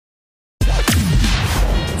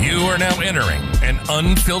You are now entering an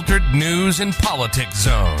unfiltered news and politics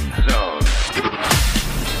zone.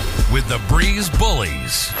 With the Breeze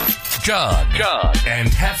Bullies, Jug, and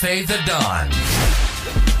Hefe the Don.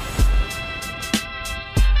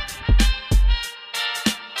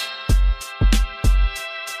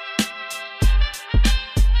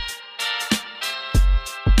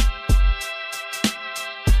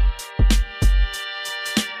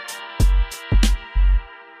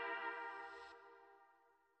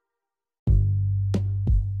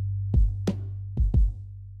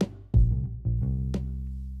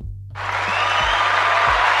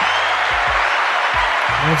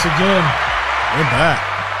 Once again, we're back.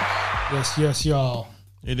 Yes, y'all.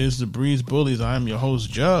 It is the Breeze Bullies. I am your host,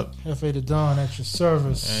 Jug. Hefe the Don at your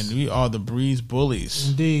service. And we are the Breeze Bullies.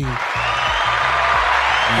 Indeed. Thank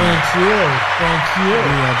you. We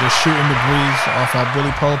are just shooting the breeze off our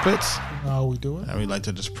bully pulpits. How we do it. And we like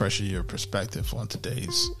to just pressure your perspective on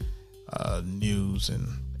today's news and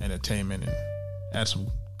entertainment and add some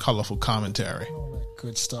colorful commentary. All that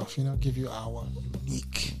good stuff, give you our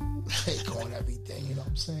unique take on everything, you know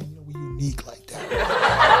what I'm saying? We unique like that.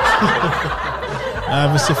 Now,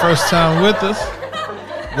 if it's your first time with us,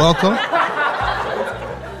 welcome.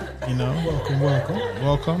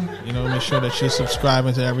 Welcome. Make sure that you're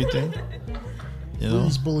subscribing to everything.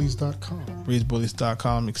 BreezeBullies.com.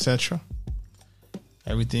 BreezeBullies.com, etc.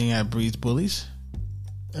 Everything at Breeze Bullies.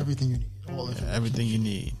 Everything you need. Everything you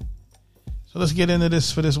need. So let's get into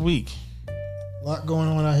this for this week. A lot going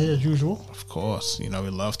on out here as usual. Of course. We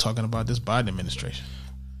love talking about this Biden administration.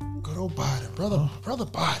 Good old Biden. Brother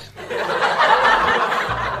Biden.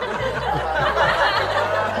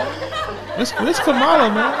 It's Kamala,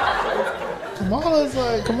 man.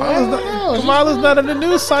 Kamala's not in the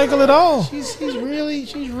news cycle at all. She's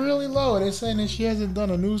really low. They're saying that she hasn't done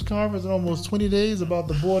a news conference in almost 20 days about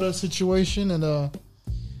the border situation, and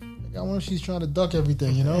I wonder if she's trying to duck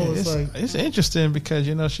everything. It's interesting because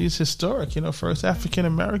she's historic. First African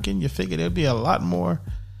American. You figure there'd be a lot more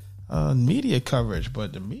media coverage,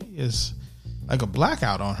 but the media is like a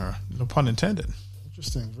blackout on her. No pun intended.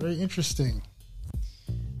 Interesting, very interesting.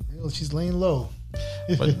 She's laying low.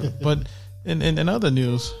 But in other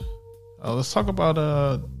news, let's talk about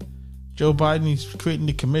Joe Biden. He's creating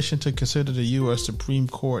the commission to consider the U.S. Supreme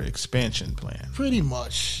Court expansion plan. Pretty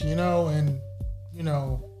much,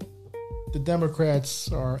 the Democrats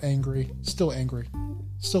are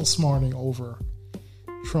still smarting over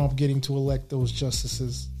Trump getting to elect those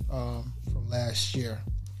justices from last year.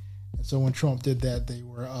 And so when Trump did that, they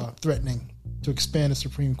were threatening to expand the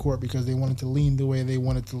Supreme Court because they wanted to lean the way they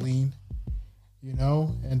wanted to lean,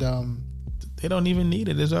 and they don't even need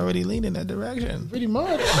it. It's already leaning that direction. Pretty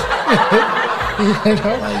much. They're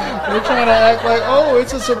trying to act like,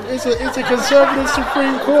 it's a conservative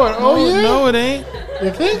Supreme Court. No, it ain't. You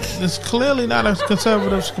think? It's clearly not a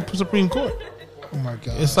conservative Supreme Court. Oh my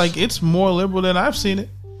God! It's like it's more liberal than I've seen it.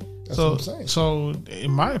 That's what I'm saying. So in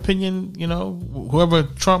my opinion, whoever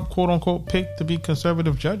Trump quote unquote picked to be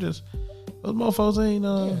conservative judges, those motherfuckers ain't.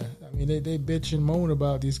 They bitch and moan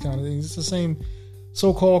about these kind of things. It's the same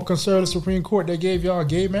so-called conservative Supreme Court that gave y'all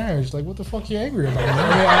gay marriage. Like, what the fuck you angry about?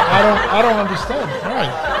 I don't understand. Right.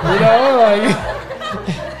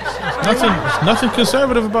 Nothing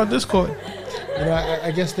conservative about this court. I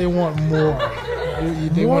guess they want more.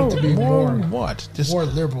 They want it to be more. What? More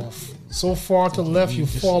liberal. So far to the left, you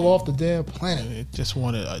fall off the damn planet.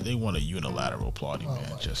 They want a unilateral party, man.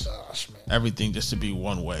 Gosh, man. Everything just to be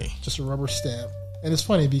one way. Just a rubber stamp. And it's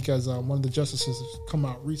funny because one of the justices has come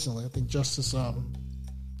out recently. I think Justice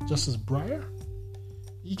Breyer.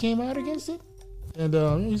 He came out against it, and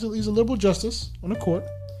he's a liberal justice on the court,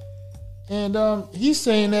 and he's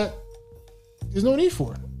saying that there's no need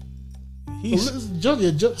for it.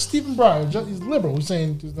 Stephen Breyer, he's liberal. He's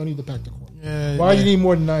saying there's no need to pack the court. Why do you need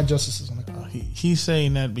more than 9 justices on the court? He's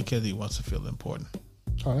saying that because he wants to feel important.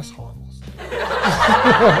 Oh, that's horrible.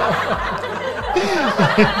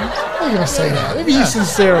 I'm gonna say that. Maybe he's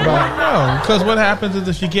sincere about it. No, because what happens is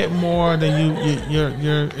if you get more, then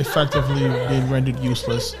you're effectively being rendered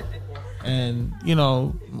useless. And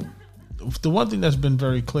the one thing that's been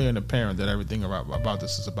very clear and apparent that everything about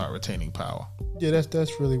this is about retaining power. Yeah,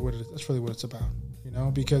 that's really what it is. That's really what it's about.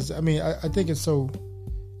 Because I think it's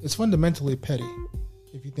fundamentally petty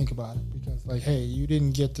if you think about it. Because hey, you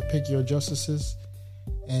didn't get to pick your justices.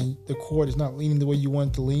 And the court is not leaning the way you want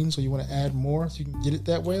it to lean, so you want to add more so you can get it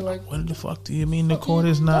that way. What the fuck do you mean the court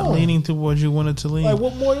is not leaning towards you want it to lean?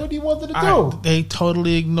 What more do you want it to do? They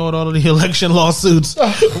totally ignored all of the election lawsuits.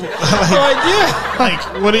 What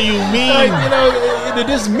do you mean?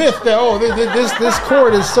 this myth that this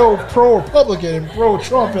court is so pro-Republican and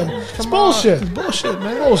pro-Trump, and it's bullshit. It's bullshit,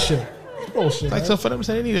 man. Bullshit. Like, man. So for them to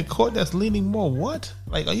say they need a court that's leaning more, what?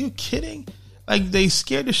 Like, are you kidding? Like, they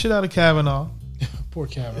scared the shit out of Kavanaugh. Poor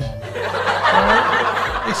Kavanaugh, man.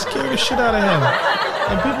 Right? They scared the shit out of him.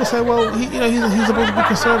 And people say, well, he's supposed to be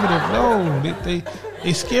conservative. No,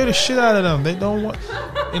 they scare the shit out of them. They don't want,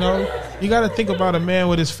 you got to think about a man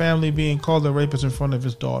with his family being called a rapist in front of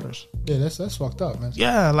his daughters. Yeah, that's fucked up, man.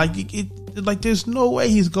 Yeah, like there's no way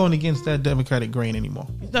he's going against that Democratic grain anymore.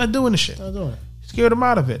 He's not doing the shit. Not doing it. Scared him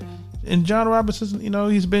out of it. And John Roberts,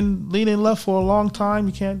 he's been leaning left for a long time.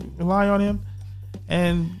 You can't rely on him.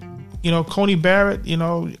 And Coney Barrett,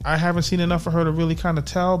 I haven't seen enough for her to really kind of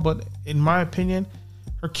tell, but in my opinion,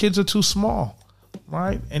 her kids are too small,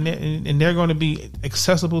 right? And they're going to be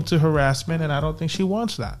accessible to harassment, and I don't think she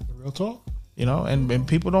wants that. Real talk. And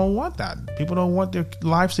people don't want that. People don't want their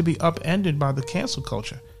lives to be upended by the cancel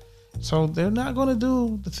culture. So they're not going to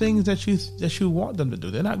do the things that you want them to do.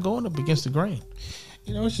 They're not going up against the grain.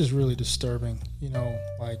 It's just really disturbing,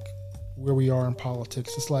 like where we are in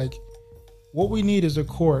politics. It's like what we need is a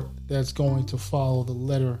court that's going to follow the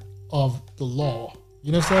letter of the law.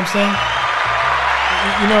 You know what I'm saying?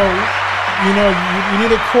 You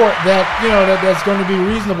need a court that's going to be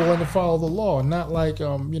reasonable and to follow the law, not like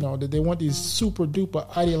that they want these super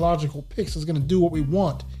duper ideological picks that's going to do what we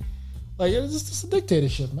want. Like it's just a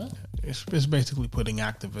dictatorship, man. It's basically putting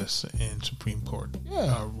activists in Supreme Court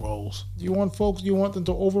roles. You want them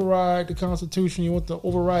to override the Constitution. You want to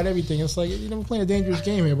override everything. It's like we're playing a dangerous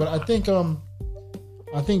game here. But I think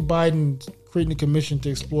Biden creating a commission to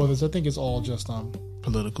explore this. I think it's all just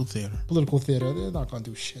political theater. Political theater. They're not going to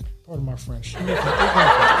do shit. Pardon my French. I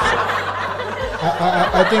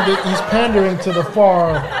think that he's pandering to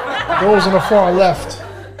those on the far left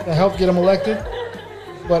to help get him elected.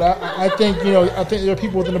 But I think there are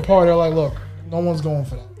people within the party that are like, look, no one's going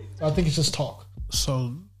for that. So I think it's just talk.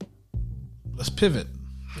 So let's pivot,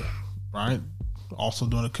 right? Also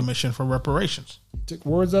doing a commission for reparations. You took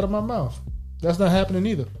words out of my mouth. That's not happening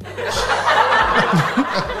either.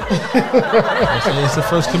 It's the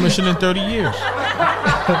first commission in 30 years.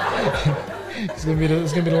 It's gonna be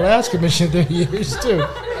the last commission in 30 years too.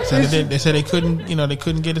 They said they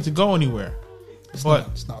couldn't get it to go anywhere. It's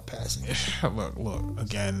not passing. Look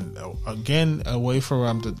again. A way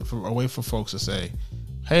for folks to say,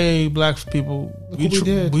 "Hey, black people, we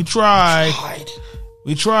tried.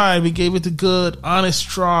 We tried. We gave it the good, honest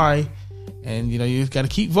try, and you got to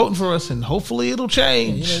keep voting for us, and hopefully it'll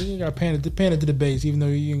change." You got to pan it to the base, even though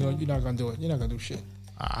you're not gonna do it. You're not gonna do shit.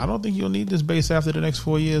 I don't think you'll need this base after the next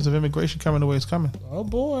 4 years of immigration coming the way it's coming. Oh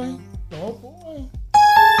boy.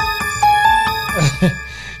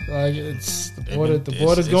 Like the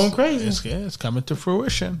border's going crazy. It's coming to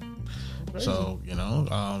fruition. Crazy. So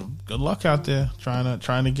good luck out there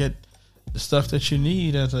trying to get the stuff that you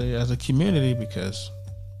need as a community, because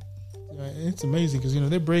it's amazing because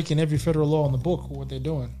they're breaking every federal law in the book for what they're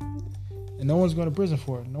doing, and no one's going to prison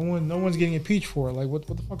for it. No one's getting impeached for it. Like what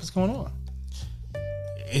the fuck is going on?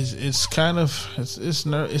 It's kind of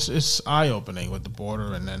it's eye opening with the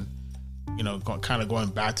border, and then kind of going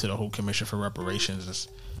back to the whole commission for reparations is.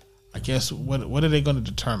 I guess what are they going to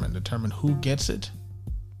determine? Determine who gets it?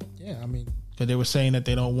 Yeah, I mean, because they were saying that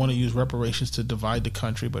they don't want to use reparations to divide the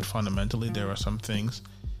country, but fundamentally there are some things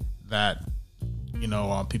that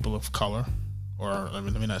people of color, or let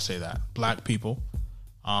me not say that, black people,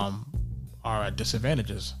 are at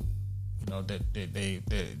disadvantages. That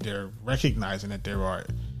they're recognizing that there are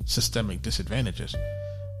systemic disadvantages,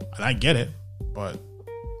 and I get it, but.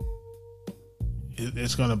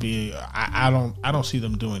 It's going to be. I don't see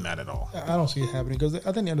them doing that at all. I don't see it happening because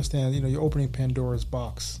I think they understand. You're opening Pandora's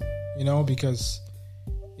box. Because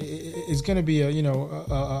it's going to be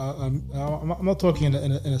I'm not talking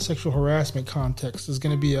in a sexual harassment context. It's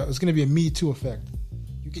going to be a Me Too effect.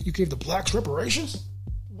 You gave the blacks reparations.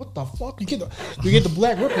 What the fuck? You gave the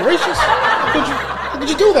black reparations? How could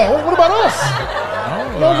you do that? What about us?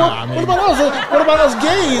 What about us? What about us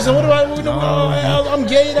gays? And what about I'm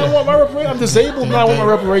gay and I want my reparations. I'm disabled and I want my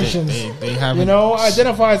reparations. They have I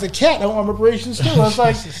identify as a cat. I want my reparations too. It's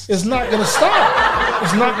like it's not going to stop.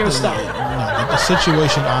 It's not going to stop. The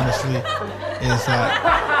situation, honestly, is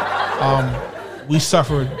that we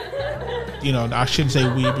suffered. I shouldn't say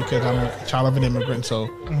we because I'm a child of an immigrant, so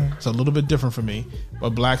it's a little bit different for me. But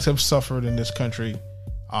blacks have suffered in this country,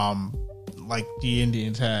 like the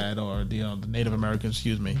Indians had, or the Native Americans,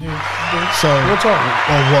 excuse me. So or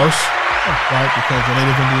worse, right? Because the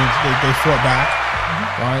Native Indians they fought back,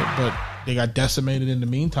 right? But they got decimated in the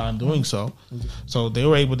meantime doing so. So they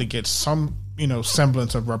were able to get some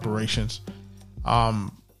semblance of reparations.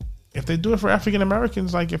 If they do it for African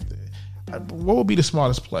Americans, like what would be the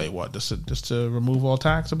smartest play? What just to remove all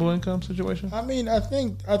taxable income situation? I mean, I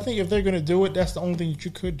think if they're going to do it, that's the only thing that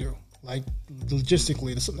you could do. Like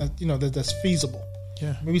logistically, that's feasible.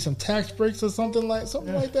 Yeah, maybe some tax breaks or something like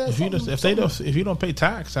that. If you don't pay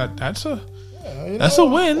tax, that's a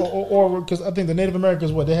win. Or because I think the Native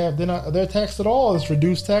Americans, they're taxed at all. It's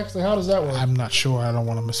reduced tax. Like, how does that work? I'm not sure. I don't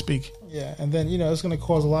want to misspeak. Yeah, and then it's going to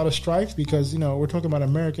cause a lot of strife because we're talking about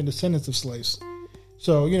American descendants of slaves.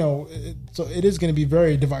 So so it is going to be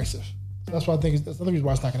very divisive. That's why that's the reason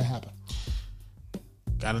why it's not going to happen.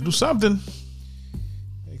 Got to do something.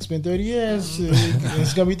 It's been 30 years.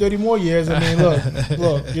 It's going to be 30 more years. I mean, look.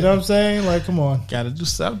 You know what I'm saying? Like, come on. Got to do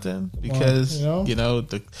something because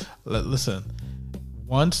listen.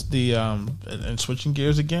 Once the and switching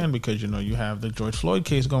gears again because you have the George Floyd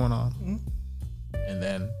case going on. Mm-hmm. And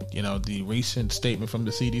then, the recent statement from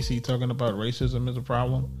the CDC talking about racism is a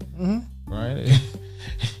problem, mm-hmm. right?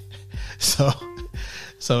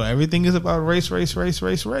 So everything is about race.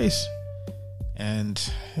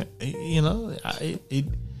 And,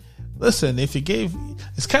 listen, if you gave,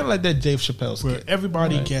 it's kind of like that Dave Chappelle skit. Where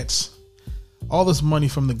everybody gets all this money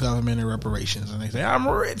from the government in reparations. And they say, I'm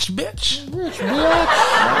rich, bitch. Rich,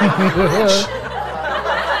 bitch.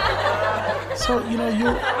 So,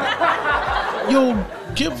 you'll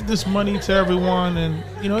give this money to everyone and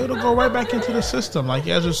it'll go right back into the system like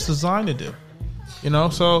as it's designed to do.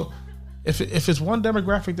 So if it's one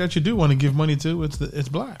demographic that you do want to give money to, it's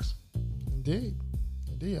blacks. Indeed.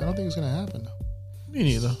 I don't think it's going to happen though. Me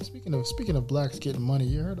neither. Speaking of blacks getting money,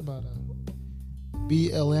 you heard about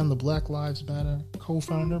BLM, the Black Lives Matter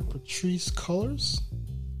co-founder Patrisse Cullors?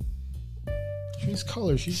 Patrisse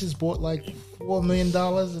Cullors, she just bought like $4 million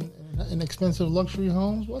in expensive luxury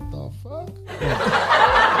homes. What the fuck?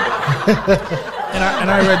 and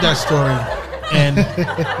I read that story, and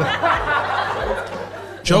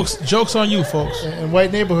jokes on you, folks. In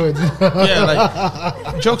white neighborhoods. Yeah,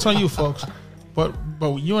 like jokes on you, folks. But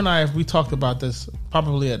you and we talked about this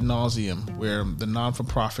probably ad nauseum, where the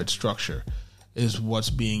non-for-profit structure is what's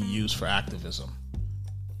being used for activism,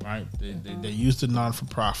 right? They use the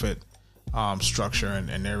non-for-profit structure,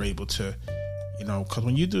 and they're able to. Because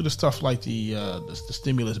when you do the stuff like the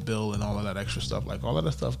stimulus bill and all of that extra stuff, like all of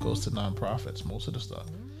that stuff goes to nonprofits, most of the stuff,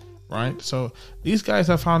 right? So these guys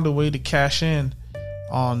have found a way to cash in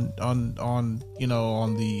on the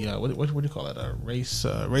what do you call it? Race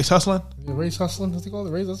hustling. Yeah, race hustling. What they call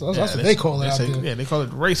it? Race hustling. That's what they call it out there. Yeah, they call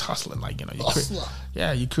it race hustling. Like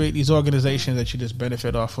you create these organizations that you just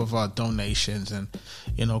benefit off of donations and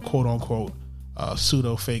quote unquote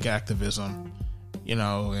pseudo fake activism.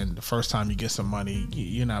 And the first time you get some money,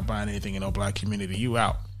 you're not buying anything in no black community. You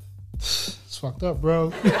out. It's fucked up,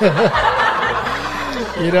 bro.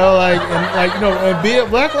 And be it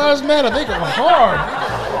Black Lives Matter, they go hard.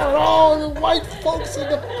 All the white folks are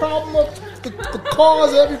the problem of the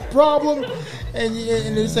cause of every problem, and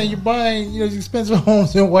they're saying you're buying these expensive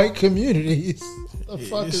homes in white communities. What the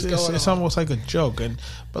fuck is going on? It's almost like a joke.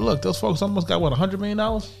 But look, those folks almost got what, $100 million?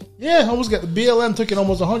 Yeah, almost got. The BLM took in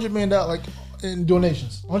almost $100 million, in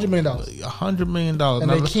donations. $100 million. $100 million. And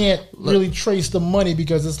they can't really trace the money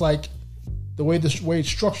because it's like the way it's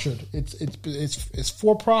structured. It's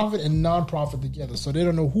for profit and non-profit together, so they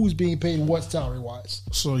don't know who's being paid what salary wise.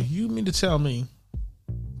 So you mean to tell me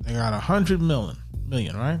they got $100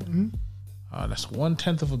 million, right? Mm-hmm. That's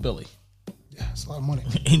 1/10 of a billy. Yeah, it's a lot of money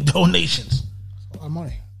in donations. A lot of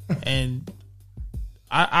money. And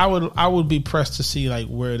I would be pressed to see like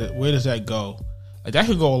where does that go? Like that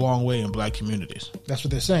could go a long way in black communities. That's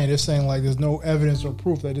what they're saying. They're saying like there's no evidence or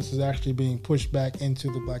proof that this is actually being pushed back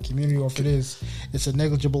into the black community, or if it is, it's a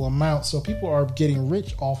negligible amount. So people are getting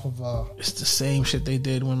rich off of. It's the same shit they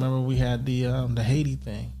did. Remember we had the Haiti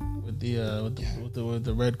thing with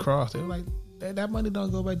the Red Cross. They were like that money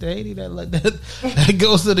don't go back to Haiti. That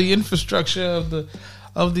goes to the infrastructure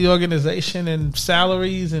of the organization and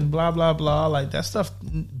salaries and blah blah blah. Like that stuff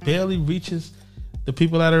barely reaches the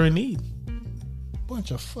people that are in need.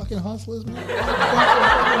 Bunch of fucking hustlers, man. Hey,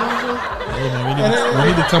 man, we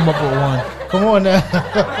need to come up with one. Come on now.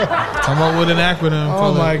 Come up with an acronym.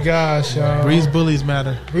 Oh my gosh, y'all. Breeze Bullies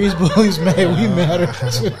matter. Breeze Bullies, man. We matter.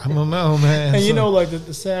 I don't know, man. And like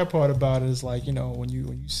the sad part about it is like, when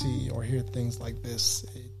you see or hear things like this,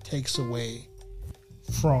 it takes away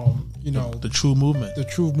from, the true movement. The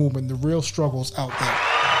true movement, the real struggles out there.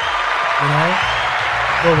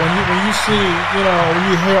 But when you see, when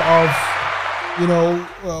you hear of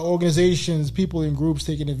organizations, people in groups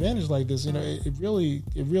taking advantage like this, it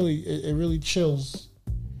really chills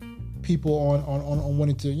people on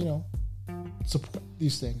wanting to, support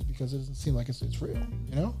these things because it doesn't seem like it's real.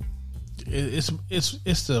 You know,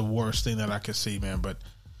 it's the worst thing that I could see, man. But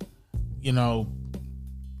you know,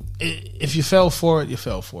 if you fell for it, you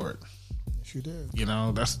fell for it. Yes, you did. You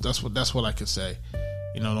know, that's what I could say.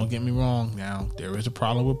 You know, don't get me wrong. Now there is a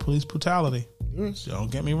problem with police brutality. There is.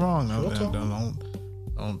 Don't get me wrong.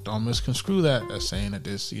 Don't misconstrue that as saying that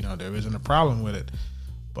this, you know, there isn't a problem with it.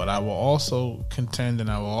 But I will also contend, and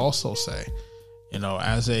I will also say, you know,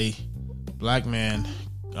 as a black man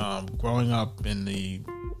growing up in the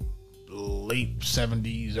late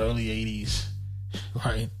 70s, early 80s,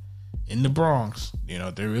 right, in the Bronx, you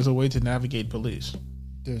know, there is a way to navigate police.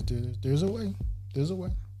 There's a way. There's a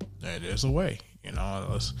way. There's a way. You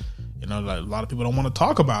know, like a lot of people don't want to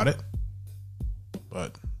talk about it,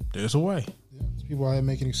 but there's a way. Yeah, people out there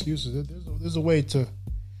making excuses. There's a way to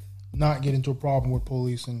not get into a problem with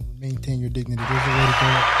police and maintain your dignity. There's a way to do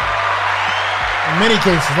it. In many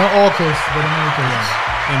cases, not all cases, but in many cases.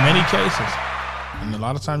 In many cases. And a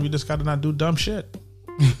lot of times you just got to not do dumb shit.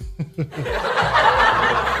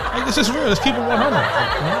 Like, this is real. Let's keep it 100. You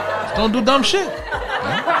know? Just don't do dumb shit.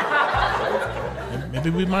 Maybe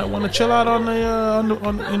we might want to chill out on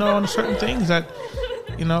the certain things that,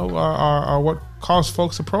 you know, are what cause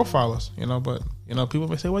folks to profile us. You know, but you know, people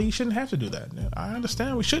may say, well, you shouldn't have to do that. I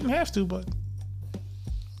understand we shouldn't have to, but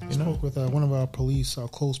I spoke with one of our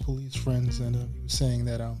close police friends, and he was saying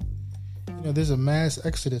that you know, there's a mass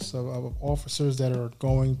exodus of officers that are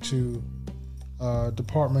going to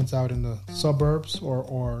departments out in the suburbs,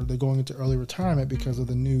 or they're going into early retirement because of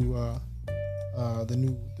the new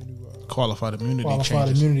qualified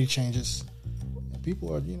immunity changes. And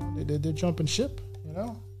people are, you know, they're jumping ship, you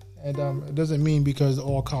know. And it doesn't mean because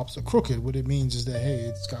all cops are crooked. What it means is that, hey,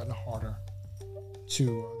 it's gotten harder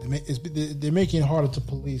to they're making it harder to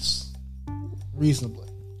police reasonably.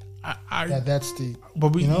 That's the.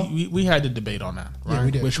 But we had the debate on that, right? Yeah,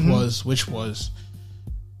 we did. Which was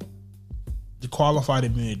the qualified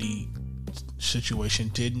immunity situation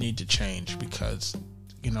did need to change because,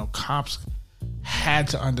 you know, cops had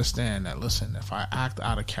to understand that, listen, if I act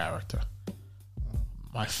out of character,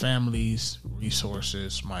 my family's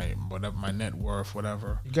resources, my net worth,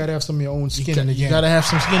 whatever, you gotta have some of your own skin in the game. You gotta have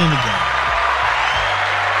some skin in the game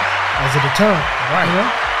as a deterrent, right? You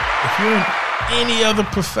know? If you're in any other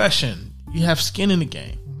profession, you have skin in the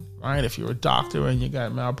game, right? If you're a doctor and you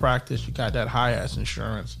got malpractice, you got that high ass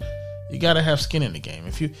insurance. You got to have skin in the game.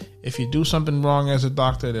 If you do something wrong as a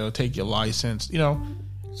doctor, they'll take your license. You know,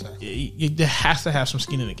 exactly. There has to have some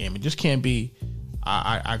skin in the game. It just can't be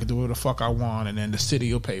I can do whatever the fuck I want, and then the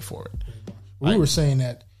city will pay for it. We were saying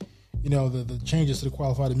that, you know, the changes to the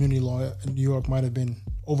qualified immunity law in New York might have been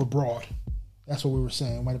overbroad. That's what we were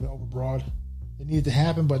saying. It might have been overbroad. It needed to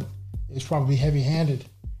happen, but it's probably heavy-handed to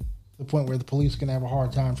the point where the police can have a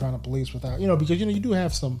hard time trying to police without, you know, because, you know, you do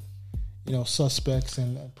have some, you know, suspects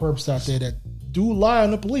and perps out there that do lie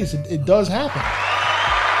on the police. It does happen.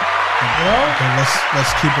 You know? Okay,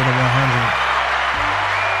 let's keep it at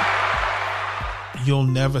 100. You'll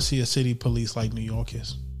never see a city police like New York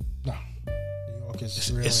is. No, New York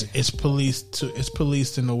is really, it's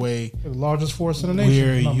policed in a way, the largest force in the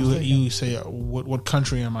nation. Where you say, what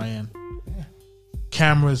country am I in? Yeah.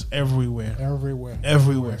 Cameras everywhere.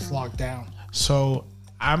 It's locked down. So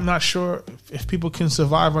I'm not sure if people can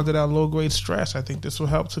survive under that low grade stress. I think this will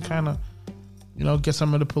help to kind of, you know, get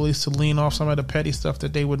some of the police to lean off some of the petty stuff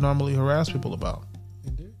that they would normally harass people about.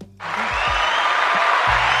 Indeed.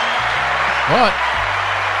 But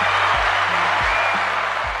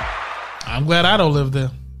I'm glad I don't live there.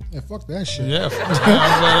 Yeah, fuck that shit. Yeah, I'm glad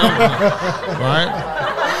I don't live there.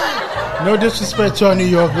 Right? No disrespect to our New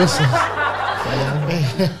York listeners.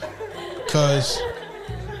 Because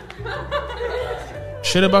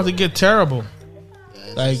shit about to get terrible.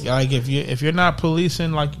 Like if you're not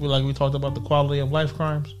policing, like we talked about the quality of life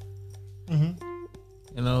crimes. Mm-hmm.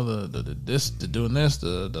 You know, the doing this,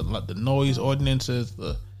 the noise ordinances,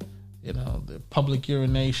 the public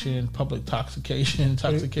urination, public intoxication.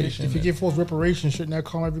 If you give forth reparations, shouldn't that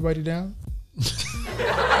calm everybody down?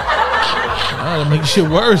 No, it makes shit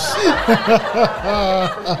worse.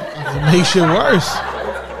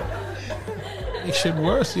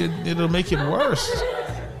 It'll make it worse.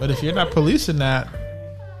 But if you're not policing that,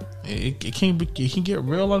 it can get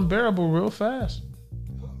real unbearable real fast.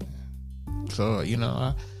 So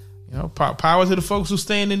power to the folks who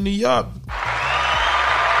staying in New York.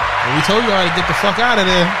 Well, we told you all to get the fuck out of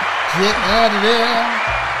there. Get out of there.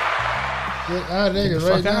 Get the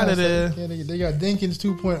fuck out of there. They got Dinkins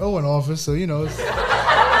 2.0 in office, so it's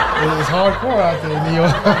hardcore out there in New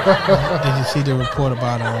York. Did you see the report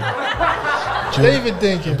about David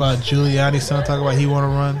Dinkins? About Giuliani's son talking about he want to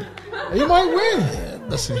run? He might win.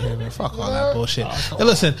 Listen here, man. Fuck all that bullshit. Hey,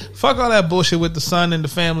 listen, fuck all that bullshit with the son and the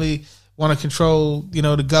family want to control,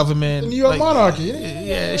 the government. The New York monarchy.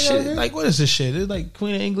 Yeah, shit. Like, what is this shit? It's like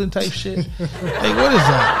Queen of England type shit. Like, what is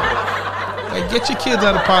that? Like, get your kids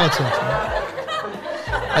out of politics, man.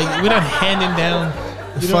 Like, we're not handing down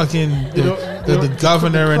the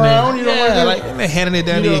governor and they're handing it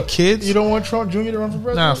down to your kids. You don't want Trump Jr. to run for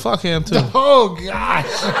president? Nah, fuck him too. Oh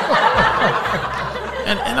gosh.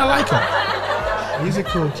 and I like him. He's a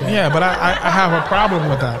cool cat. Yeah, but I have a problem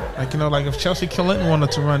with that. Like, like if Chelsea Clinton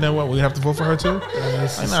wanted to run, then what? We have to vote for her too?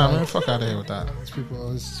 Man, fuck out of here with that. These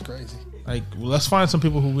people, this is crazy. Like, let's find some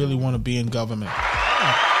people who really want to be in government,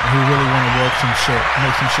 who really want to work some shit,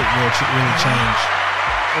 make some shit really change.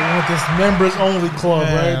 They want this members only club,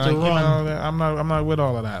 right? Like, to run. I'm not with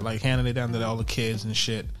all of that. Like handing it down to all the kids and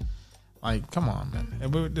shit. Like, come on, man.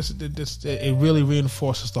 It really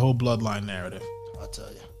reinforces the whole bloodline narrative. I'll tell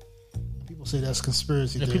you. People say that's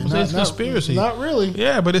conspiracy. Yeah, people say it's conspiracy. Not really.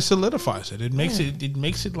 Yeah, but it solidifies it. It makes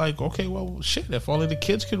it like, okay, well, shit. If only the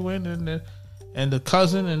kids could win, and the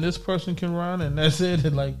cousin and this person can run, and that's it.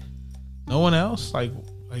 And like no one else. Like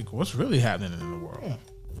what's really happening in the world?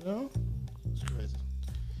 Yeah. It's crazy.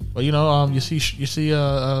 But you see,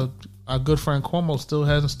 our good friend Cuomo still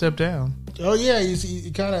hasn't stepped down. Oh yeah, you see,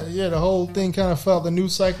 the whole thing kind of felt the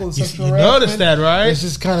news cycle of sexual you harassment. noticed that, right? It's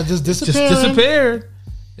just kind of disappeared. Just disappeared.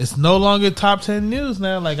 It's no longer top 10 news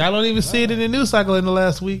now. Like, I don't even see it in the news cycle in the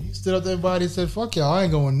last week. He stood up to everybody and said, "Fuck y'all, I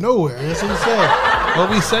ain't going nowhere." That's what he said. Well,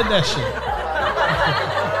 we said that shit.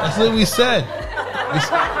 That's what we said.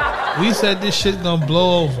 We said this shit gonna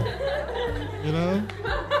blow over.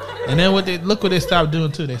 And then look what they stopped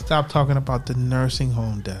doing too. They stopped talking about the nursing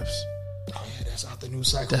home deaths. Oh yeah, that's out the news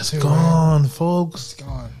cycle. That's too, gone, man. folks. It's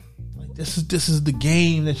gone. Like, this is the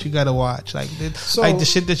game that you gotta watch. Like the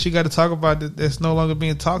shit that you gotta talk about that's no longer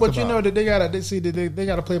being talked about. But that they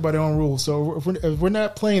gotta play by their own rules. So if we're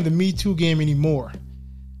not playing the Me Too game anymore,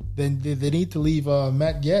 then they need to leave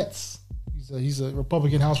Matt Gaetz. He's a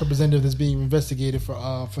Republican House representative that's being investigated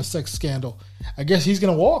for sex scandal. I guess he's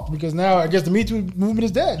gonna walk because now I guess the Me Too movement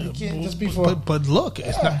is dead. You can't just be for. But look,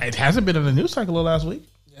 it hasn't been in the news cycle last week.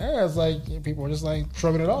 Yeah, it's like people are just like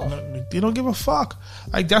shrugging it off. You don't give a fuck.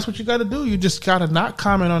 Like, that's what you got to do. You just got to not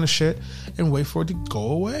comment on the shit and wait for it to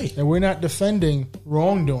go away. And we're not defending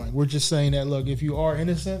wrongdoing. We're just saying that, look, if you are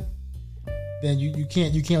innocent, then you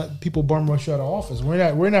can't let people bum rush you out of office.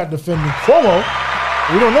 We're not defending Cuomo.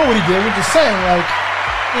 We don't know what he did. We're just saying, like,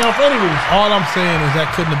 for any reason. All I'm saying is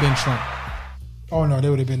that couldn't have been Trump. Oh no,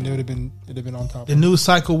 they'd have been on top. The news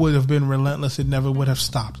cycle would have been relentless. It never would have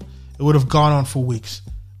stopped. It would have gone on for weeks.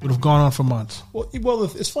 Would have gone on for months. Well,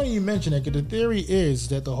 it's funny you mention that, because the theory is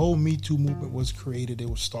that the whole Me Too movement was created, it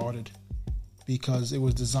was started because it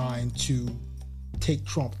was designed to take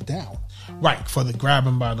Trump down. Right, for the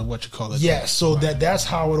grabbing by the what you call it. Yes, so that's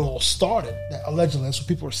how it all started. Allegedly, that's what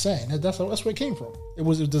people are saying. That's where it came from. It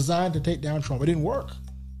was designed to take down Trump. It didn't work.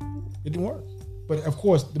 But of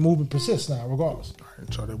course, the movement persists now, regardless.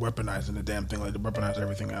 Right, so they're weaponizing the damn thing like they weaponize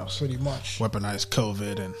everything else. Pretty much. Weaponize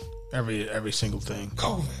COVID and every single thing.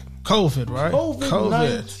 COVID, right?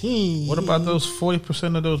 COVID-19. What about those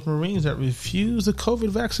 40% of those Marines that refuse the COVID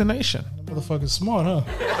vaccination? That motherfucker's smart, huh?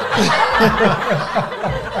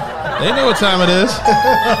 They know what time it is.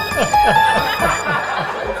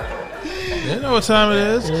 They know what time it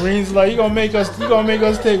is. The Marines like, you gonna make us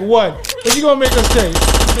take what? What you gonna make us take?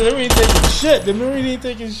 They ain't taking shit. The Marine ain't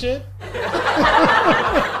taking shit.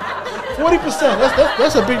 40%.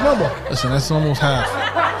 That's a big number. Listen, that's almost half.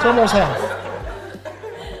 It's almost half.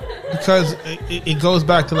 Because it goes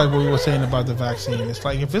back to like what we were saying about the vaccine. It's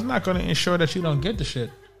like, if it's not going to ensure that you don't get the shit,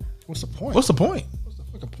 what's the point? What's the point? What's the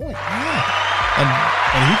fucking point? Yeah.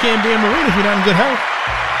 And you can't be a Marine if you're not in good health.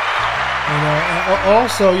 And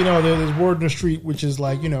also, there's word in the street, which is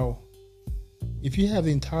like, if you have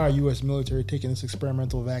the entire U.S. military taking this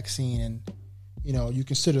experimental vaccine and, you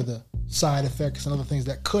consider the side effects and other things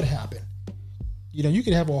that could happen, you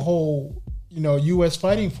could have a whole, U.S.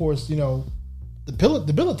 fighting force,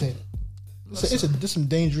 debilitated. It's some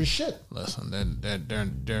dangerous shit. Listen,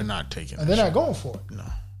 they're not taking it. And they're not going for it. No,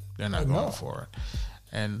 they're not going for it.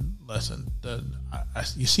 And listen,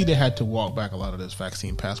 you see they had to walk back a lot of this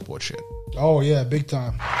vaccine passport shit. Oh, yeah, big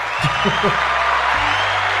time.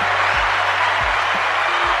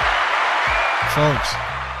 Folks,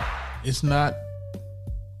 it's not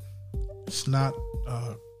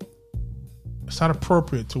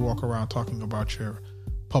appropriate to walk around talking about your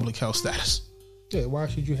public health status. Yeah, why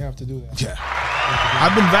should you have to do that? Yeah.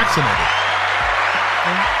 I've been vaccinated.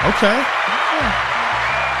 Okay.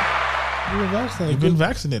 You've been vaccinated. You've been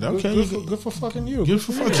vaccinated. Okay. Good for fucking you. Good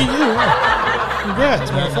for fucking you. Right. Congrats,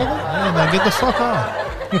 motherfucker. Yeah, now get the fuck on.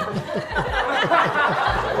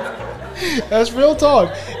 That's real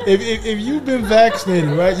talk. If you've been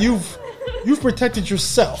vaccinated, right, you've protected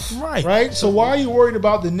yourself. Right. Right? So why are you worried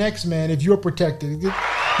about the next man if you're protected?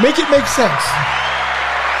 Make it make sense.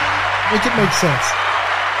 Make it make sense.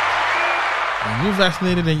 When you're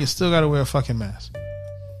vaccinated and you still got to wear a fucking mask.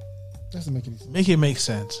 Doesn't make any sense. Make it make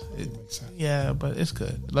sense. It makes sense. Yeah, but it's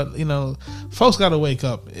good. Like, you know, folks got to wake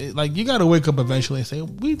up. Like, you got to wake up eventually and say,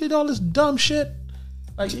 we did all this dumb shit.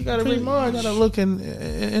 Like, you got to look in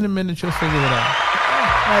a minute, you'll figure it out.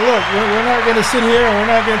 Now, look, we're not going to sit here and we're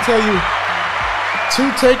not going to tell you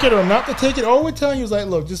to take it or not to take it. All we're telling you is like,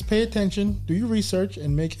 look, just pay attention, do your research,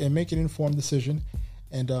 and make an informed decision.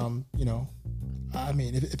 And you know, I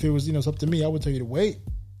mean, if it was, you know, it's up to me, I would tell you to wait.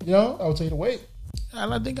 You know, I would tell you to wait.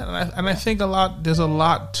 And I think there's a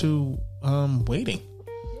lot to waiting,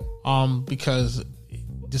 because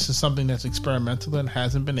this is something that's experimental and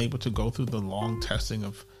hasn't been able to go through the long testing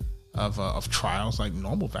of trials like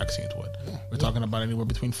normal vaccines would. Yeah, we're talking about anywhere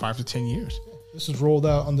between 5 to 10 years. This is rolled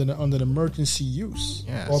out under the emergency use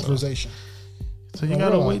authorization. So you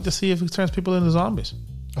gotta wait to see if it turns people into zombies.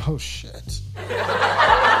 Oh shit!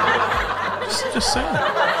 Just saying.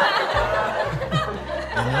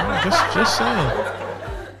 You know, just saying.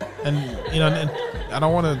 And you know, and I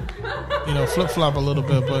don't want to, you know, flip flop a little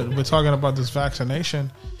bit, but we're talking about this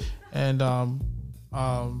vaccination, and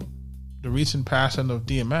the recent passing of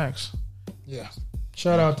DMX. Yeah.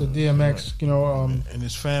 Shout out to DMX, you know, and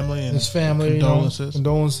his family, condolences. You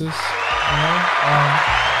know,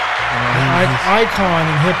 icon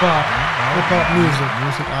in hip hop music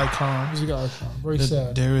icon. Very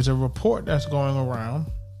sad. There is a report that's going around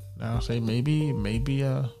now, say maybe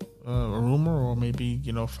a rumor or maybe,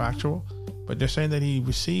 you know, factual, but they're saying that he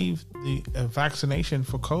received the vaccination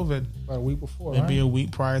for COVID about a week before, maybe a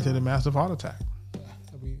week prior to the massive heart attack.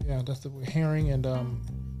 Yeah, that's what we're hearing, and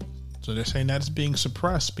so they're saying that's being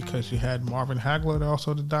suppressed because you had Marvin Hagler that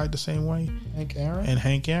also died the same way, Hank Aaron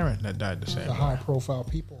that died the same way. The high profile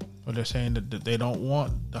people. So they're saying that they don't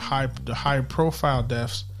want the high profile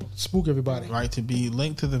deaths spook everybody, right, to be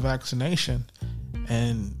linked to the vaccination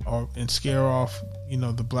and scare off, you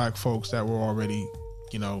know, the black folks that were already,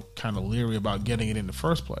 you know, kind of leery about getting it in the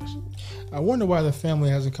first place. I wonder why the family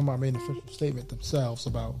hasn't come out and made an official statement themselves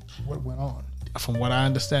about what went on. From what I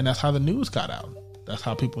understand, that's how the news got out. That's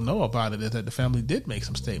how people know about it, is that the family did make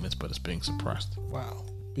some statements, but it's being suppressed. Wow.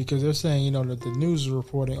 Because they're saying, you know, that the news is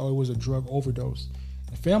reporting, it was a drug overdose.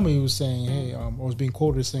 The family was saying, hey, or was being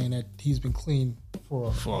quoted as saying that he's been clean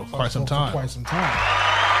for quite some time. You know?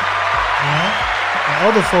 And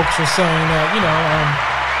other folks are saying that, you know,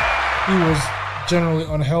 he was generally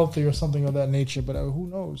unhealthy or something of that nature, but who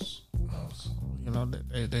knows? You know,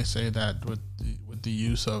 they say that with the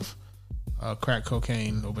use of crack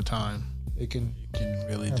cocaine over time, it can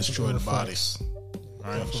really destroy the body,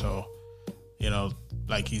 right? Definitely. So, you know,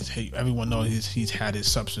 like everyone knows he's had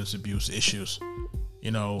his substance abuse issues,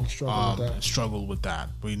 you know, struggled with that.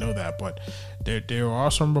 We know that, but there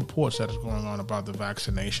are some reports that is going on about the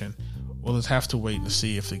vaccination. We'll just have to wait and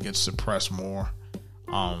see if it gets suppressed more.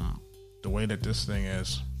 The way that this thing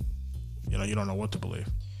is, you know, you don't know what to believe.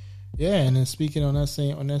 Yeah, and then speaking on that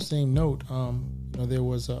same note, you know, there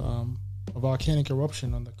was a volcanic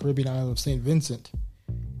eruption on the Caribbean island of St. Vincent,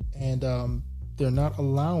 and they're not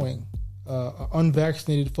allowing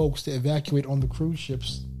unvaccinated folks to evacuate on the cruise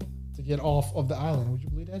ships to get off of the island. Would you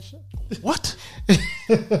believe that shit? What?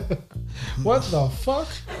 What the fuck?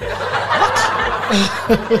 What?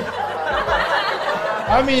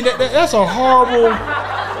 I mean, that's a horrible,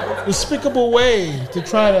 despicable way to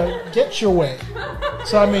try to get your way.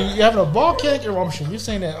 So, I mean, you're having a volcanic eruption. You're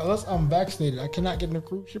saying that unless I'm vaccinated, I cannot get in a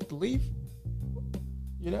cruise ship to leave?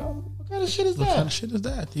 You know? What kind of shit is that? What kind of shit is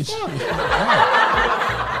that?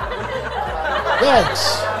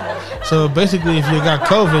 Yikes. So, basically, if you got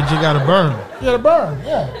COVID, you got to burn. You got to burn,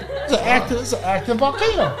 yeah. It's an active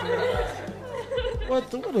volcano.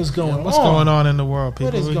 What is going on? What's going on in the world,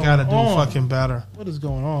 people? We got to do fucking better. What is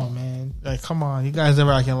going on, man? Like, come on. You guys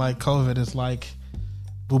ever acting like COVID is like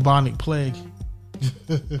bubonic plague.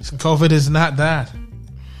 COVID is not that.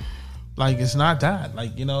 Like, it's not that.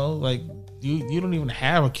 Like, you know, like you don't even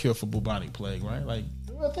have a cure for bubonic plague, right? Like,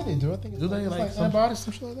 I think they do. I think it's like some antibiotics,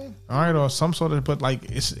 some shit like that. All right, or some sort of, but like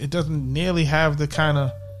it doesn't nearly have the kind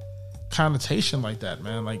of connotation like that,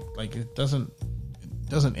 man. Like it doesn't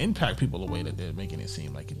impact people the way that they're making it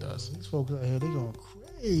seem like it does. These folks out here, they going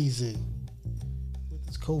crazy with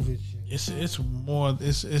this COVID shit. It's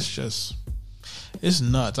just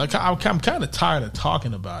nuts. I'm kind of tired of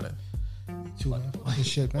talking about it. too, man. Fucking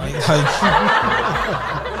shit, man. Like,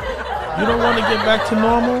 you don't want to get back to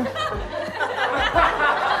normal.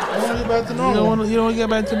 I want to get back to You normal. don't want to get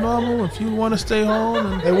back to normal. If you want to stay home,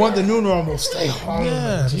 and They want the new normal. Stay home.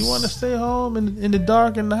 yeah, if you want to stay home in the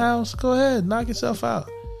dark in the house, go ahead, knock yourself out.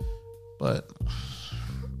 But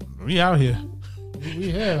we out here.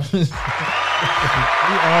 We here. We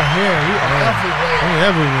are here. We are everywhere. We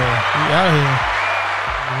everywhere. We out here.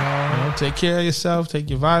 You know, take care of yourself. Take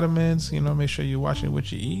your vitamins. Make sure you're watching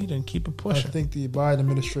what you eat and keep it I pushing. think the Biden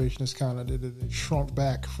administration has kind of they shrunk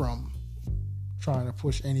back from trying to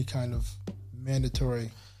push any kind of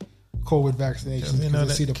mandatory COVID vaccinations because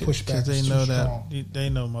they see the pushback. They is know too that strong. they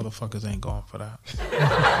know motherfuckers ain't going for that.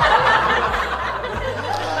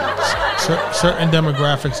 Certain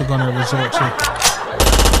demographics are going to resort to.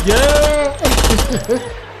 Yeah.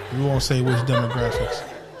 We won't say which demographics,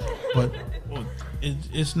 but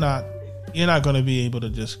it's not. You're not going to be able to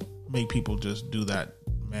just make people just do that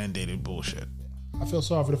mandated bullshit. I feel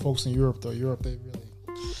sorry for the folks in Europe though. Europe, they're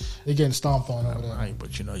getting stomped on over there. Right,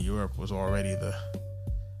 but Europe was already the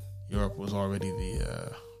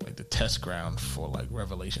like the test ground for like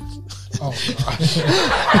Revelations. Oh gosh.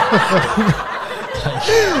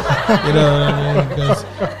 You know what I mean? Because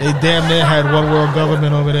they damn near had one world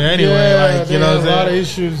government over there anyway. Yeah, like they know, had a lot of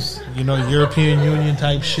issues. European Union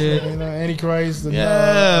type shit. Antichrist. And,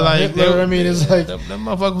 like Hitler. It's like them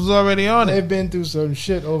motherfuckers was already on it. they've been through some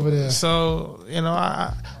shit over there. So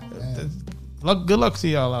good luck to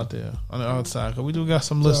y'all out there on the outside. Cause we do got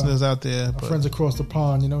some listeners out there. My But friends across the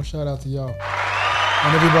pond, shout out to y'all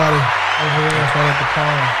and everybody over there across the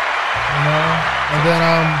pond. And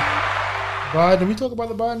then Biden. We talk about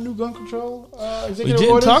the Biden new gun control executive we didn't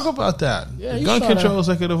orders? talk about that. Yeah, The he's gun trying control to-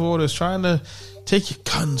 executive orders trying to take your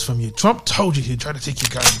guns from you. Trump told you he'd try to take your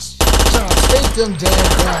guns. Take them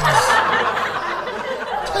damn guns.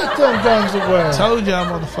 Take them guns away. Told y'all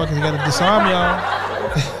motherfuckers got to disarm y'all.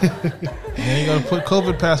 And then you got to put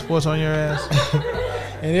COVID passports on your ass.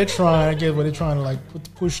 And they're trying to like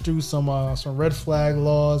push through some red flag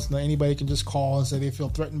laws. Now anybody can just call and say they feel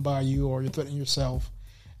threatened by you or you're threatening yourself,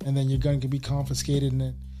 and then your gun can be confiscated. And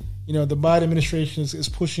then, the Biden administration is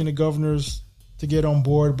pushing the governors to get on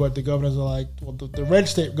board, but the governors are like, well, the red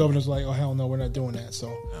state governors are like, oh hell no, we're not doing that.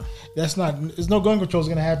 So there's no gun control is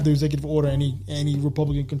going to happen through executive order. Any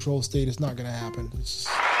Republican controlled state, it's not going to happen. They're going to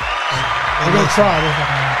try. But it's not gonna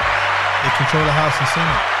happen. They control the House and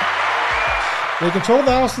Senate. They control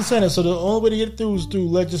the House and Senate, so the only way to get through is through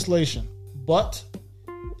legislation. But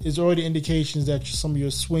there's already indications that some of your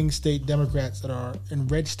swing state Democrats that are in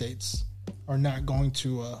red states are not going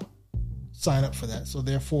to sign up for that. So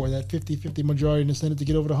therefore, that 50-50 majority in the Senate to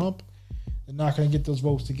get over the hump, they're not going to get those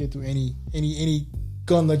votes to get through any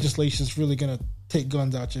gun legislation that's really going to take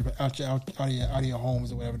guns out of your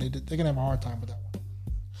homes or whatever. They're going to have a hard time with that one.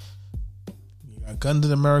 Guns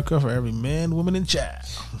in America for every man, woman, and child.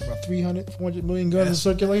 About 300, 400 million guns in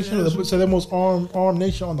circulation. So they're the most armed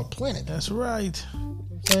nation on the planet. That's right.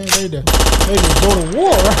 Saying they go to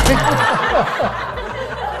war, right?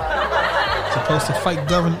 Supposed to fight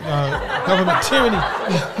government tyranny.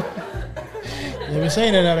 They've been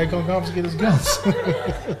saying that now. They're going to confiscate his guns.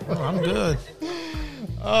 Oh, I'm good.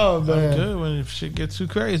 Oh, man. I'm good. When shit gets too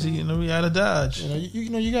crazy, we out of Dodge.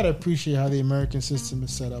 You got to appreciate how the American system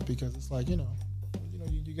is set up because it's like, you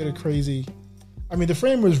get a crazy... I mean, the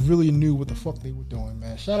framers really knew what the fuck they were doing,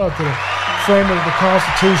 man. Shout out to the framers of the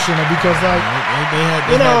Constitution because, like,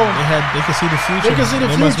 they could see the future. They can see the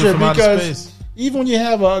They must be future from outer because space. even when you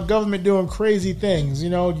have a government doing crazy things,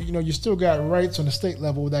 you still got rights on the state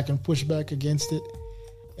level that can push back against it,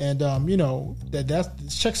 and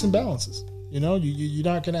that's checks and balances. You're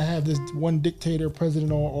not going to have this one dictator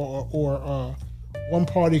president or one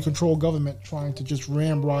party controlled government trying to just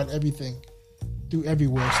ramrod everything through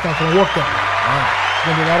everywhere. It's not going to work that way. There's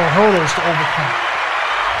going to be a lot of hurdles to overcome.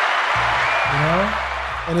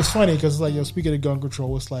 And it's funny because, like, speaking of gun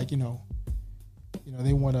control, it's like, they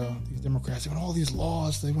want these Democrats, they want all these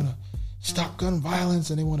laws, they want to stop gun violence,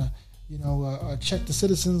 and they want to, check the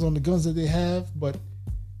citizens on the guns that they have, but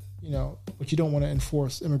you don't want to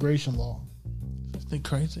enforce immigration law. Isn't it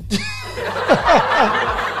crazy?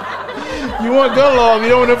 You want gun law, but you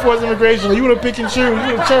don't want to enforce immigration law. You want to pick and choose. You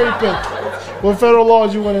want to cherry pick what federal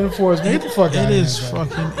laws you want to enforce. Man, get the fuck out of here. It is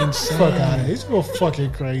fucking insane. Fuck out of here. It's real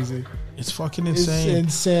fucking crazy. It's fucking insane. It's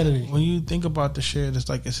insanity. When you think about the shit, it's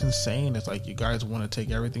like it's insane. It's like you guys want to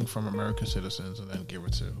take everything from American citizens and then give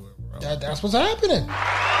it to whoever else. That's what's happening.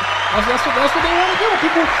 That's what they want to do.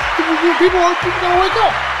 People gonna wake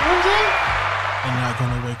up. You know what I'm saying? They're not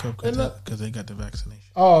gonna wake up because they got the vaccination.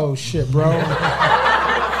 Oh shit, bro.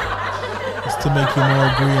 It's to make you more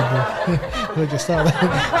agreeable. Look, it's not like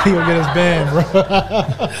he gonna get his band, bro.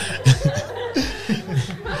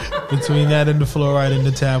 Between that and the fluoride in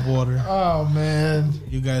the tap water, Oh man,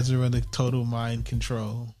 you guys are under total mind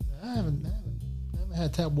control. I haven't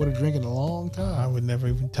had tap water drink in a long I time. would never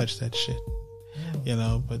even touch that shit. You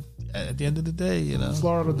know, but at the end of the day, you know,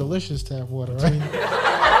 Florida delicious tap water, right?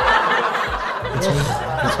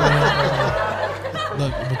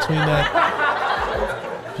 between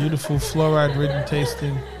that beautiful fluoride-ridden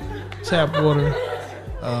tasting tap water,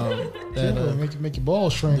 make your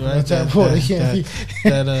balls shrink. right, Tap water, you can't be.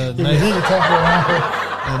 that You nice, need a tap water.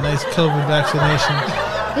 a nice COVID vaccination,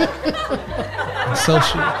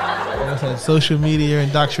 and social media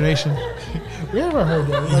indoctrination. We ever heard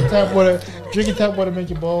that? Like tap water, drinking tap water make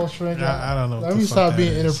your balls shrink. I don't know. Let me stop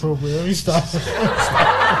being inappropriate. Let me stop.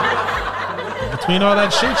 Between all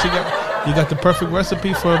that shit, you got the perfect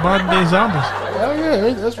recipe for modern day zombies. Hell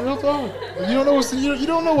yeah, that's real talk. You don't know you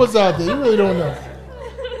don't know what's out there. You really don't know.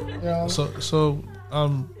 You know? So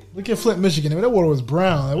Look at Flint, Michigan. I mean, that water was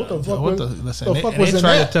brown. Like, what the fuck? Listen, the fuck they was in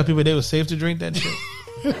tried that? to tell people they was safe to drink that shit.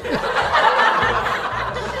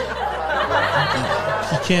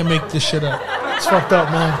 You can't make this shit up. It's fucked up,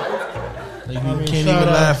 man. Like, you mean, can't shout even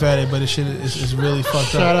out. laugh at it, but the shit is really fucked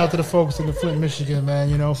Shout up. out to the folks in the Flint, Michigan, man.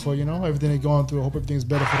 You know, for everything they're going through. I hope everything's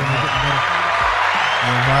better for them. They're getting better.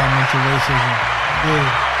 Environmental racism.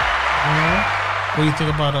 Yeah. What do you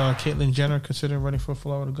think about Caitlyn Jenner considering running for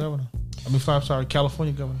Florida governor?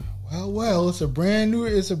 California governor. Well, it's a brand new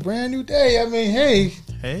day. I mean, hey,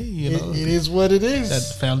 Hey, you know, it is what it is. that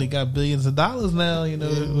family got billions of dollars now. You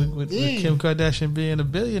know, with Kim Kardashian being a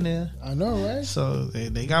billionaire. I know, right? So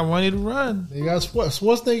they got money to run. They got sports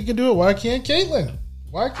they can do it. Why can't Caitlyn?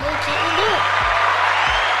 Why can't Caitlyn do it?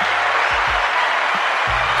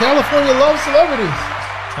 California loves celebrities.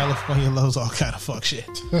 California loves all kind of fuck shit.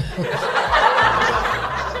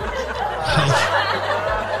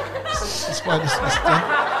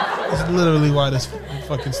 It's literally why this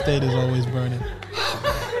fucking state is always burning.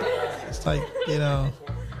 It's like, you know,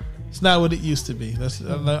 it's not what it used to be.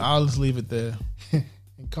 I'll just leave it there.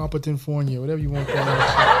 Incompetent Fornia, whatever you want to call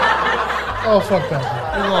that shit. Oh, fuck that.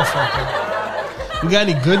 It's all fucked up. You got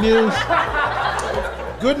any good news?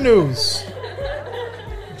 Good news.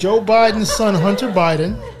 Joe Biden's son, Hunter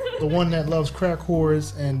Biden, the one that loves crack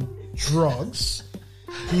whores and drugs,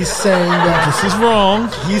 he's saying that This is wrong.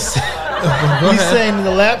 he's saying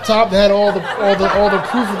the laptop that had all the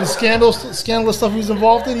proof of the scandalous stuff he was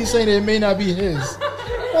involved in. He's saying that it may not be his.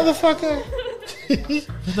 Motherfucker.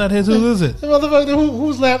 It's not his. Who is it? Motherfucker,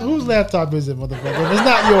 whose laptop is it, motherfucker? If it's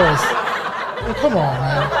not yours. Oh, come on,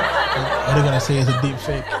 man. Are they gonna say it's a deep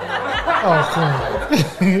fake? Oh, come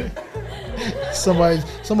on. Somebody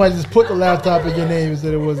just put the laptop in your name and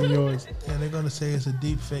said it wasn't yours. Yeah, they're gonna say it's a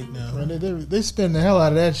deep fake now. And they spin the hell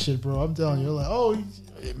out of that shit, bro. I'm telling you, like, oh,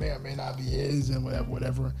 it may or may not be his, and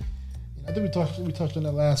whatever. I think we touched on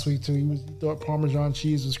that last week too. He thought Parmesan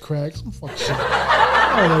cheese was crack. Some fuck shit.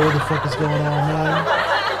 I don't know what the fuck is going on, man.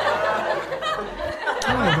 I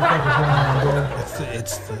don't know what the fuck is going on, bro.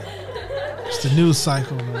 It's the news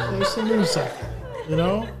cycle, man. It's a news cycle, you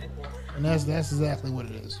know, and that's exactly what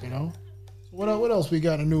it is, you know. So what else we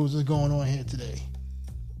got in the news that's going on here today?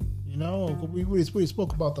 You know, we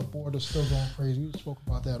spoke about the border still going crazy. We spoke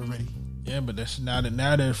about that already. Yeah, but that's now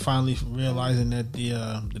they're finally realizing that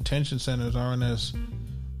the detention centers aren't as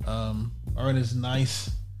nice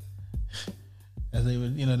as they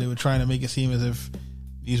would. You know, they were trying to make it seem as if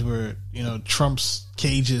these were, you know, Trump's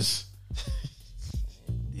cages.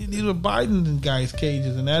 These were Biden guys'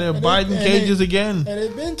 cages, and now they're Biden cages again. And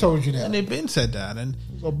they've been told you that. And they've been said that, and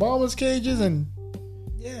Obama's cages, and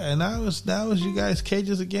yeah, and now it's you guys'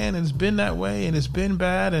 cages again, and it's been that way, and it's been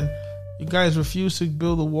bad, and you guys refuse to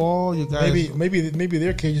build a wall. You guys maybe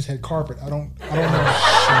their cages had carpet. I don't know.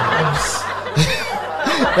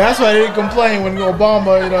 That's why they didn't complain when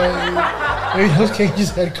Obama, you know, maybe those cages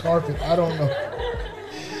had carpet. I don't know.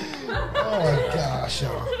 Oh my gosh,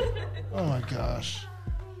 y'all. Oh my gosh.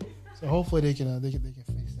 So hopefully they can fix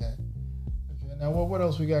that. Okay, now what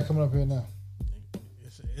else we got coming up here now?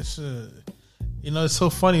 It's you know, it's so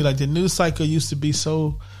funny. Like the news cycle used to be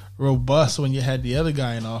so robust when you had the other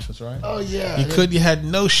guy in office, right? Oh yeah, you had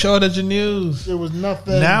no shortage of news. There was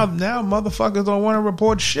nothing. Now motherfuckers don't want to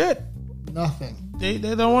report shit. Nothing. They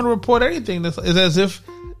don't want to report anything. It's as if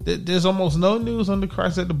there's almost no news on the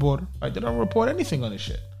crisis at the border. Like they don't report anything on this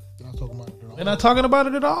shit. They're not talking about it at all. They're not talking about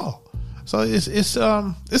it at all. So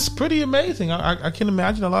it's pretty amazing. I can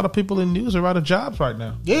imagine a lot of people in news are out of jobs right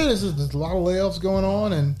now. Yeah, there's a lot of layoffs going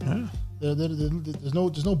on, and there's no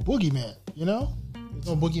boogeyman. You know, There's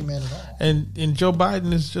no boogeyman at all. And Joe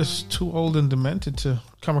Biden is just too old and demented to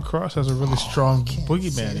come across as a really strong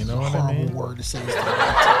boogeyman. You know what I mean? Word to say is demented.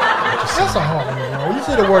 That's a horrible word. You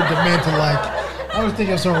say the word demented, like I was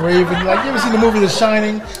thinking of some Raven. Like you ever seen the movie The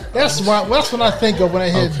Shining? That's what I think of when I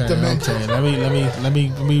hear demented. Okay. Let me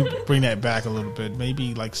bring that back a little bit.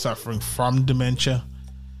 Maybe like suffering from dementia,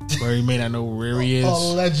 where he may not know where he is.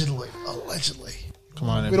 Allegedly. Come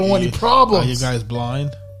on, we don't want any problems. Are you guys blind?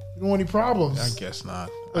 We don't want any problems. I guess not.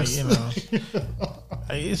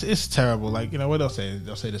 It's terrible. Like, what they'll say?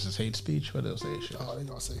 They'll say this is hate speech. What they'll say? Oh, they're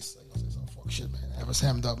gonna say some fuck shit, man. Have us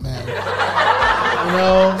hemmed up, man.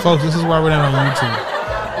 Folks, this is why we're not on YouTube.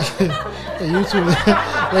 Hey, YouTube,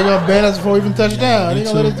 they're gonna ban us before we even touch down. They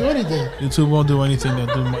gonna let us do anything. YouTube won't do anything. They'll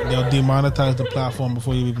demonetize the platform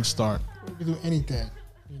before you even start. We can do anything,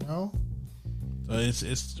 So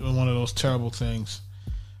it's one of those terrible things.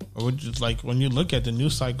 Or just like when you look at the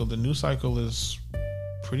news cycle is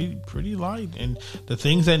pretty light, and the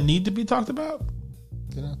things that need to be talked about,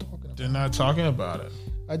 they're not talking about it.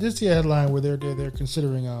 I did see a headline where they're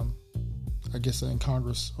considering, I guess in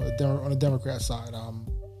Congress or on the Democrat side,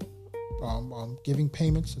 giving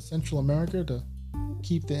payments to Central America to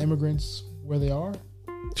keep the immigrants where they are.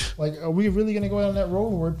 Like, are we really going to go down that road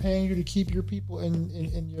where we're paying you to keep your people in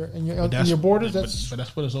your borders? But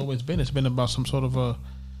that's what it's always been. It's been about some sort of a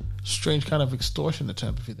strange kind of extortion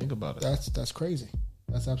attempt, if you think about it. That's crazy.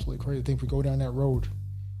 That's absolutely crazy. I think if we go down that road,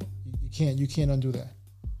 you can't undo that.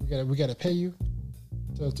 We got to pay you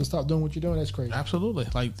to stop doing what you're doing. That's crazy. Absolutely.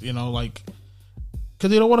 Like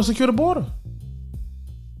because they don't want to secure the border.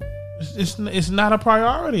 It's not a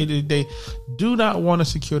priority. They do not want to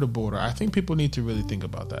secure the border. I think people need to really think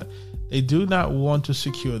about that. They do not want to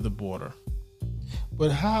secure the border.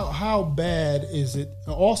 But how bad is it?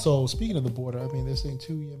 Also, speaking of the border, I mean, they're saying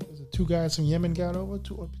two guys from Yemen got over,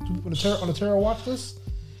 two people on the terror watch list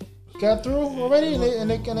got through already, and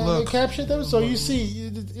they captured them. So you see,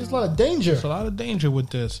 it's a lot of danger. There's a lot of danger with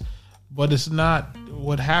this, but it's not.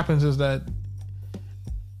 What happens is that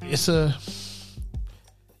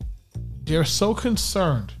they're so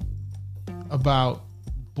concerned about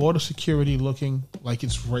border security looking like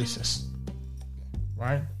it's racist,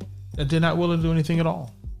 right? That they're not willing to do anything at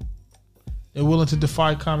all. They're willing to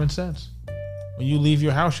defy common sense. When you leave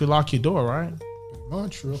your house, you lock your door, right? Pretty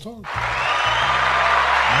much, real talk. Right?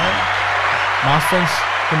 My fence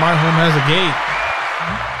to my home has a gate.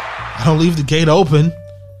 I don't leave the gate open,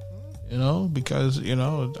 because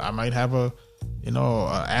I might have an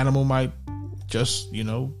animal might just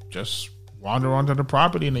wander onto the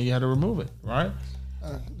property, and then you had to remove it, right?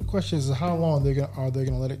 The question is, how long are they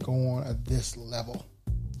gonna let it go on at this level?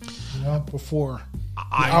 Before the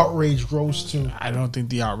outrage grows to. I don't think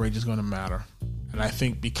the outrage is going to matter, and I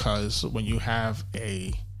think because when you have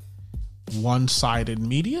a one-sided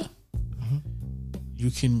media, you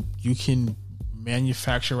can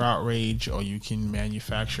manufacture outrage, or you can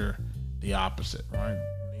manufacture the opposite, right?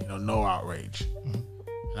 No outrage.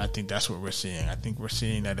 And I think that's what we're seeing. I think we're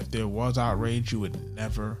seeing that if there was outrage, you would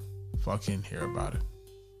never fucking hear about it.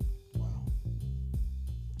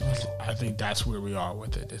 I think that's where we are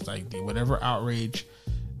with it. It's like whatever outrage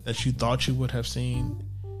that you thought you would have seen,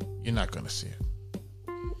 you're not going to see it.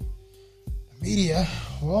 Media.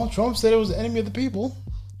 Well, Trump said it was the enemy of the people.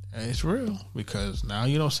 And it's real, because now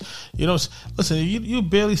you don't listen. You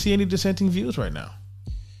barely see any dissenting views right now.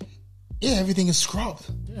 Yeah, everything is scrubbed.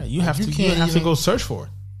 Yeah, you have to go search for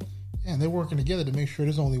it. Yeah, and they're working together to make sure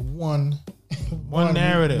there's only one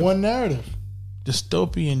narrative. One narrative.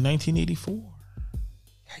 Dystopian 1984.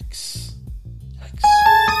 Yikes.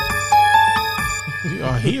 We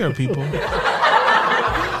are here, people.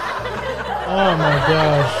 Oh my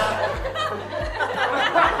gosh.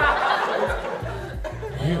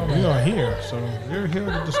 We are here. So we're here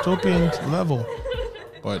at the dystopian level.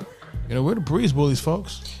 But, we're the Breeze Bullies,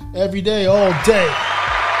 folks. Every day, all day.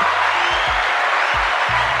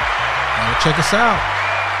 Check us out.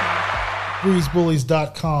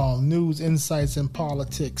 BreezeBullies.com. News, insights, and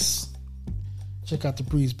politics. Check out the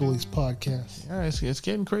Breeze Bullies podcast. Yeah, it's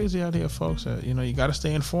getting crazy out here, folks. You got to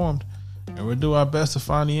stay informed, and we'll do our best to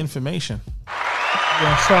find the information. We're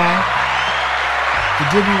going to try to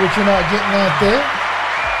give you what you're not getting out there.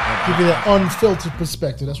 Give you that unfiltered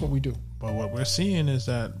perspective. That's what we do. But what we're seeing is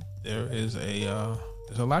that there's a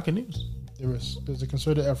lack of news. There's a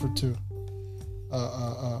concerted effort to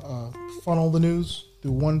funnel the news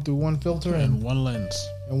through one filter and one lens,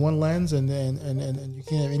 and you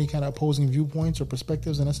can't have any kind of opposing viewpoints or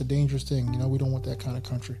perspectives, and that's a dangerous thing. We don't want that kind of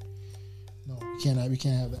country. No, we can't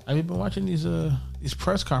have that. Have you been watching these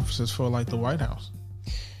press conferences for like the White House?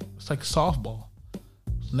 It's like softball.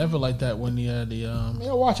 Never like that when the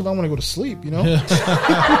I watch it. I want to go to sleep. You know.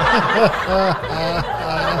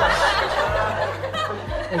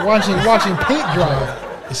 watching paint dry.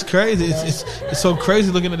 It's crazy. It's so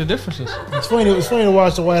crazy looking at the differences. It's funny to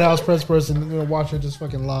watch the White House press person, watch her just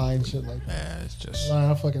fucking lie and shit like that. Yeah, it's just lying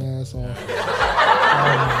her fucking ass off.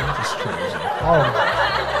 It's crazy.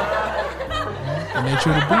 The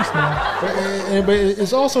nature of the beast, man. But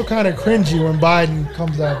it's also kind of cringy when Biden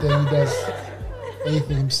comes out there and he does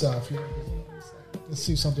anything himself. Let's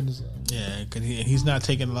see something. Yeah, because he's not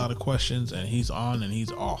taking a lot of questions, and he's on and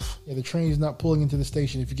he's off. Yeah, the train's not pulling into the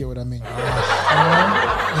station, if you get what I mean. The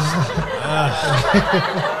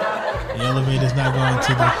elevator's not going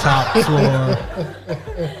to the top floor.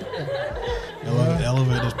 The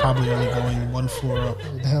elevator's probably only going one floor up.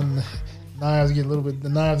 The knives get the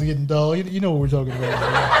knives are getting dull. You know what we're talking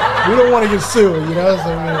about. We don't want to get sued,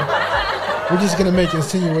 so we're just gonna make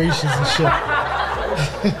insinuations and shit.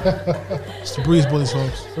 It's the Breeze Bullies,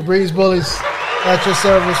 folks. The Breeze Bullies at your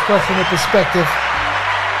service, question and perspective.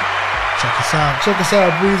 Check us out. Check us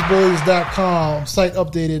out, breezebullies.com. Site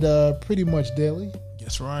updated pretty much daily.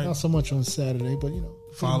 That's right. Not so much on Saturday, but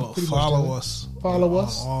follow us. Follow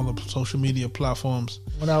us on all the social media platforms.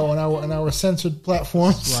 On our censored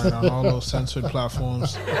platforms. Right, on all those censored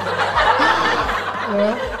platforms. That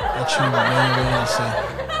you may say.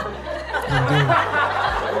 Indeed.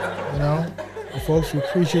 Well, folks, we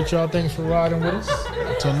appreciate y'all. Thanks for riding with us.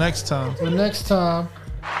 Until next time.